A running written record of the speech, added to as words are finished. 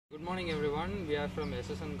Good morning everyone. We are from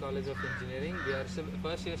SSN College of Engineering. We are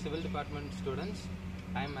first year Civil Department students.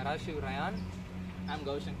 I am Arashiv Rayan. I am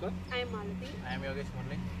Gaushankar. I am Malati. I am Yogesh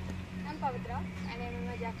Murli. I am Pavitra. And I am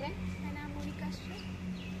Emma Jacqueline. And I am Monica.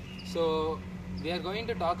 So we are going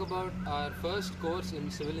to talk about our first course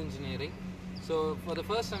in civil engineering. So for the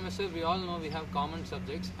first semester, we all know we have common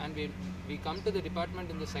subjects, and we come to the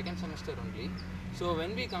department in the second semester only. So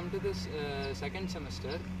when we come to this second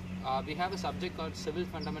semester, we have a subject called Civil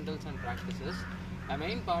Fundamentals and Practices. A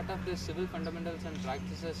main part of this Civil Fundamentals and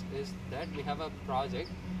Practices is that we have a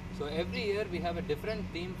project. So every year we have a different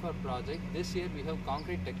theme for project. This year we have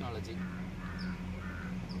concrete technology.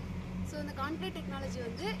 So இந்த concrete technology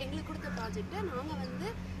வந்து எங்களுக்கு கொடுத்த project நாங்கள் வந்து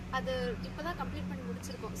அது இப்போ தான் complete பண்ணி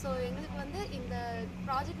முடிச்சிருக்கோம். ஸோ எங்களுக்கு வந்து இந்த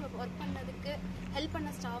ப்ராஜெக்ட் ஒர்க் பண்ணதுக்கு ஹெல்ப் பண்ண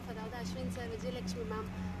ஸ்டாஃப், அதாவது அஸ்வின் சார், விஜயலட்சுமி மேம்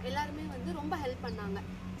எல்லாருமே வந்து ரொம்ப ஹெல்ப் பண்ணாங்க.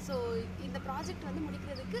 ஸோ இந்த ப்ராஜெக்ட் வந்து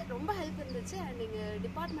முடிக்கிறதுக்கு ரொம்ப ஹெல்ப் இருந்துச்சு. அண்ட் எங்கள்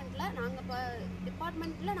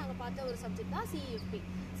டிபார்ட்மெண்ட்டில் நாங்கள் பார்த்த ஒரு சப்ஜெக்ட் தான் சிஇஎஃப்பி,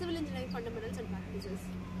 civil engineering fundamentals and practices.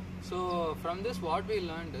 So from this what we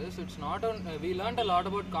learned is we learned a lot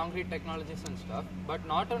about concrete technologies and stuff, but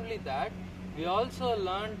not only that, we also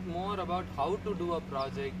learned more about how to do a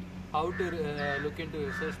project, how to look into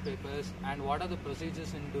research papers, and what are the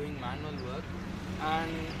procedures in doing manual work.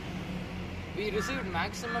 And we received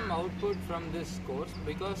maximum output from this course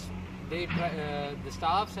because the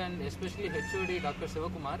staffs and especially HOD Dr.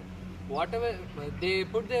 Sivakumar, whatever they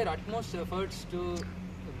put their utmost efforts to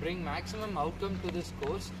bring maximum outcome to this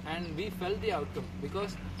course, and we felt the outcome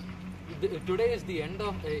because today is the end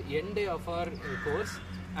day of our course,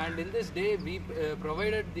 and in this day we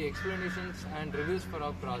provided the explanations and reviews for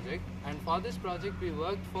our project. And for this project we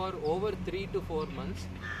worked for over 3 to 4 months,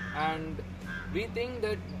 and we think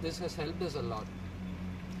that this has helped us a lot.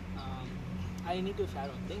 I need to share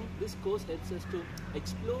one thing. This course helps us to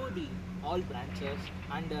explore all branches,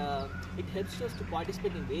 and it helps us to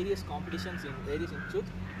participate in various competitions in various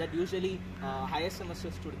institutes that usually higher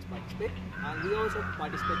semester students participate. And we also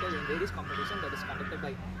participated in various competitions that is conducted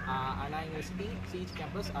by Anna University, CH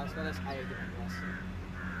campus, as well as IIT Madras.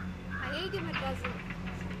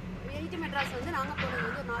 IIT Madras வந்து நாங்கள் போனது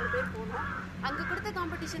வந்து 4 பேர் போனோம். அங்கே கொடுத்த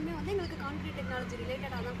காம்படிஷனுமே வந்து எங்களுக்கு கான்கிரீட் டெக்னாலஜி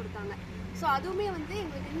ரிலேட்டடாக தான் கொடுத்தாங்க. ஸோ அதுவுமே வந்து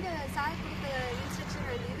எங்களுக்கு இந்த சார் கொடுத்த இன்ஸ்ட்ரக்ஷன்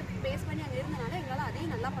இது பேஸ் பண்ணி அங்கே இருந்தனால எங்களால்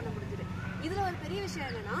அதையும் நல்லா பண்ண முடிஞ்சுது. இதில் ஒரு பெரிய விஷயம்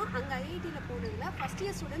என்னென்னா, அங்கே ஐஐடியில் போனதில் ஃபஸ்ட்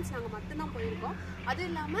இயர் ஸ்டூடெண்ட்ஸ் நாங்கள் மட்டும்தான் போயிருக்கோம். அதுவும்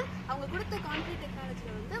இல்லாமல் அவங்க கொடுத்த கான்கிரீட்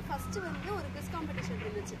டெக்னாலஜியில் வந்து ஃபஸ்ட்டு வந்து ஒரு குவிஸ் காம்படிஷன்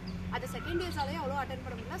இருந்துச்சு. அது செகண்ட் இயர்ஸாலேயே அவ்வளோ அட்டென்ட்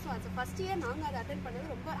பண்ண முடியல. ஸோ அது ஃபஸ்ட் இயர் நாங்கள் அதை அட்டென்ட் பண்ணது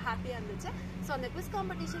ரொம்ப ஹாப்பியாக இருந்துச்சு. ஸோ அந்த குவிஸ்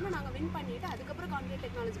காம்படிஷனில் நாங்கள் வின் பண்ணிவிட்டு அதுக்கப்புறம் கான்கிரீட்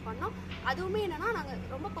டெக்னாலஜி பண்ணோம். அதுவுமே என்னென்னா, நாங்கள்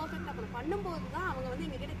ரொம்ப பர்ஃபெக்டாக பண்ணும்போது தான் அவங்க வந்து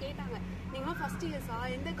எங்ககிட்ட கேட்டாங்க, நீங்களும் ஃபஸ்ட் இயர்ஸா,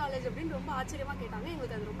 எந்த காலேஜ் அப்படின்னு ரொம்ப ஆச்சரியமாக கேட்டாங்க.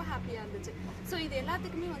 எங்களுக்கு அது ரொம்ப ஹாப்பியாக இருந்துச்சு. ஸோ இது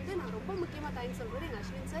எல்லாத்துக்குமே வந்து நான் ரொம்ப முக்கியமாக தேங்க்ஸ் சொல்கிறது எங்கள்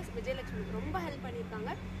அஸ்வின் சார், விஜயலட்சுமி ரொம்ப ஹெல்ப்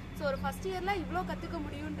பண்ணியிருக்காங்க. ஸோ ஒரு ஃபஸ்ட் இயரில் இவ்வளோ கற்றுக்க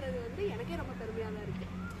முடியுன்றது வந்து எனக்கே ரொம்ப பெருமையாக தான் இருக்குது.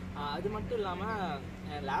 அது மட்டும்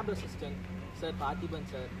இல்லாமல் lab assistant sir Parthiban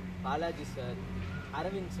sir, Balaji sir,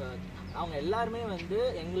 Aravind sir, அவங்க எல்லாருமே வந்து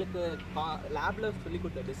எங்களுக்கு லேபில் சொல்லிக்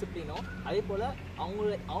கொடுத்த டிசிப்ளினும், அதே போல்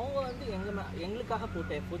அவங்க வந்து எங்களுக்காக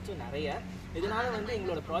போட்ட எஃபோர்ட்ஸும் நிறைய. இதனால் வந்து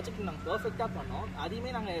எங்களோட ப்ராஜெக்ட் நாங்கள் பர்ஃபெக்டாக பண்ணோம்.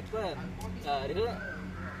 அதையுமே நாங்கள் எப்போ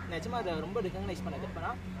நிஜமாக அதை ரொம்ப ரெகக்னைஸ் பண்ணது எப்போனா,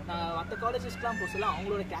 நான் மற்ற காலேஜஸ்க்கெலாம் போக சொல்ல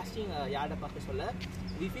அவங்களோட கேஸ்டிங் யார்டை பார்க்க சொல்ல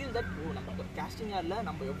வி ஃபீல் தட் நம்ம கேஸ்டிங் யாரில்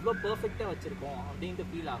நம்ம எவ்வளோ பர்ஃபெக்டாக வச்சுருக்கோம் அப்படின்ட்டு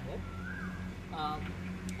ஃபீல் ஆகும்.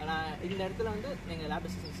 நான் இந்த இடத்துல வந்து எங்கள் லேப்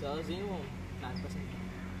அசிஸ்டன்ட் சார்ஸையும் நான்